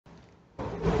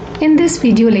In this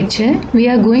video lecture, we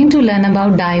are going to learn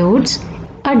about diodes.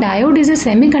 A diode is a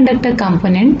semiconductor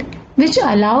component which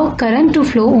allows current to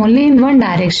flow only in one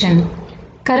direction.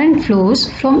 Current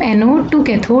flows from anode to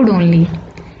cathode only.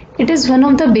 It is one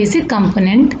of the basic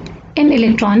components in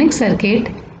electronic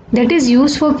circuit that is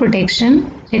used for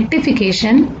protection,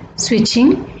 rectification,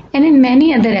 switching, and in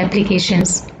many other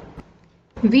applications.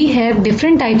 We have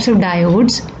different types of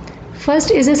diodes. First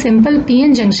is a simple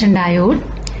PN junction diode,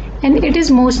 and it is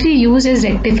mostly used as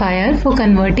rectifier for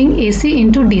converting AC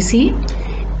into DC,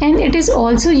 and it is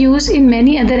also used in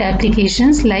many other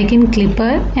applications like in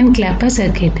clipper and clapper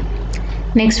circuit.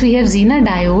 Next we have Zener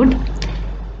Diode.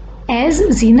 As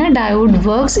Zener Diode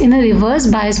works in a reverse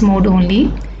bias mode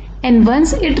only, and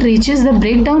once it reaches the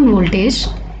breakdown voltage,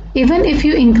 even if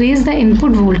you increase the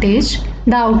input voltage,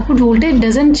 the output voltage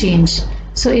doesn't change.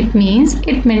 So it means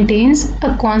it maintains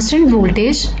a constant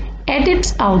voltage at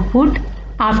its output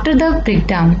after the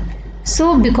breakdown.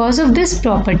 So because of this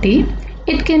property,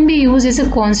 it can be used as a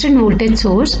constant voltage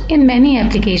source in many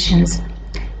applications.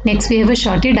 Next we have a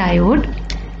Schottky Diode.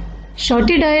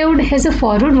 Schottky Diode has a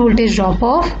forward voltage drop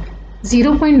of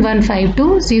 0.15 to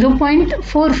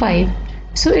 0.45.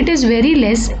 So it is very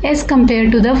less as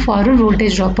compared to the forward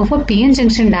voltage drop of a PN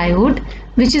junction diode,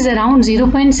 which is around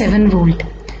 0.7 volt.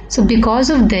 So because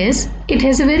of this, it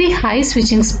has a very high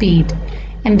switching speed.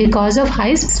 And because of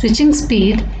high switching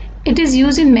speed, it is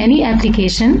used in many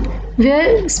applications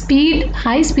where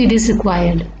high speed is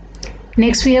required.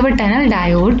 Next we have a tunnel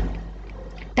diode.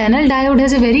 Tunnel diode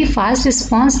has a very fast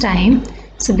response time.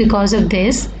 So because of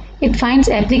this, it finds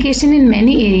application in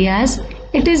many areas.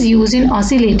 It is used in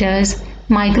oscillators,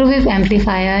 microwave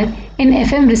amplifier, in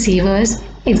FM receivers,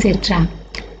 etc.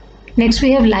 Next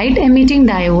we have light emitting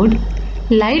diode.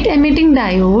 Light emitting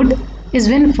diode is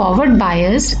when forward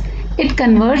biased, it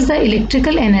converts the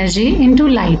electrical energy into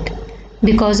light.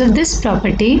 Because of this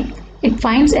property, it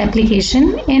finds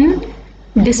application in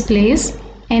displays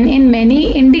and in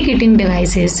many indicating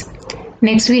devices.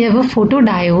 Next we have a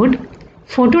photodiode.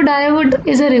 Photodiode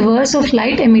is a reverse of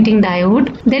light emitting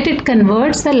diode, that it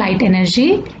converts the light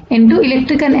energy into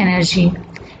electrical energy.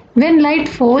 When light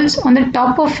falls on the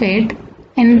top of it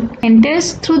and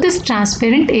enters through this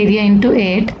transparent area into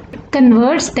it,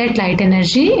 converts that light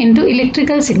energy into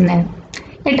electrical signal.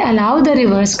 It allows the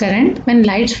reverse current when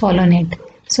lights fall on it.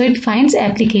 So it finds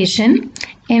application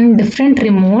in different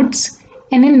remotes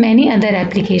and in many other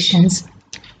applications.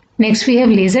 Next we have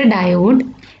laser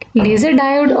diode. Laser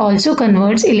diode also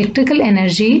converts electrical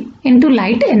energy into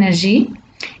light energy,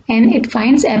 and it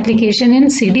finds application in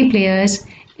CD players.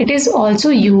 It is also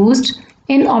used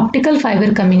in optical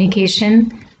fiber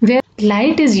communication, where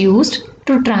light is used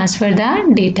to transfer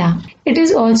the data. It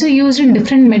is also used in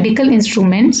different medical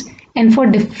instruments and for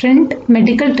different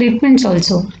medical treatments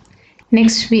also.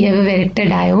 Next we have a Varactor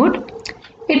Diode.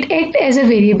 It acts as a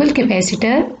variable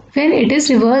capacitor when it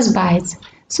is reverse biased.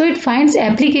 So it finds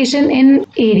application in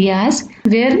areas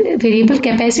where variable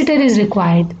capacitor is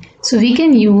required. So we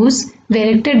can use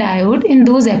Varactor Diode in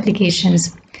those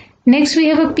applications. Next we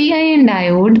have a P-ion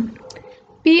diode.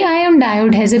 P-ion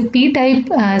diode has a P-type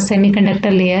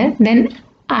semiconductor layer, then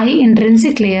I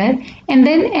intrinsic layer, and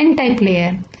then N-type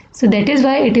layer. So that is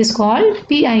why it is called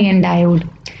P-ion diode.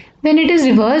 When it is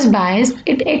reverse biased,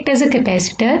 it acts as a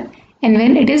capacitor, and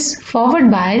when it is forward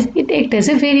biased, it acts as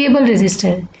a variable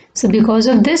resistor. So because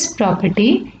of this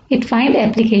property, it finds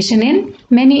application in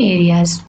many areas.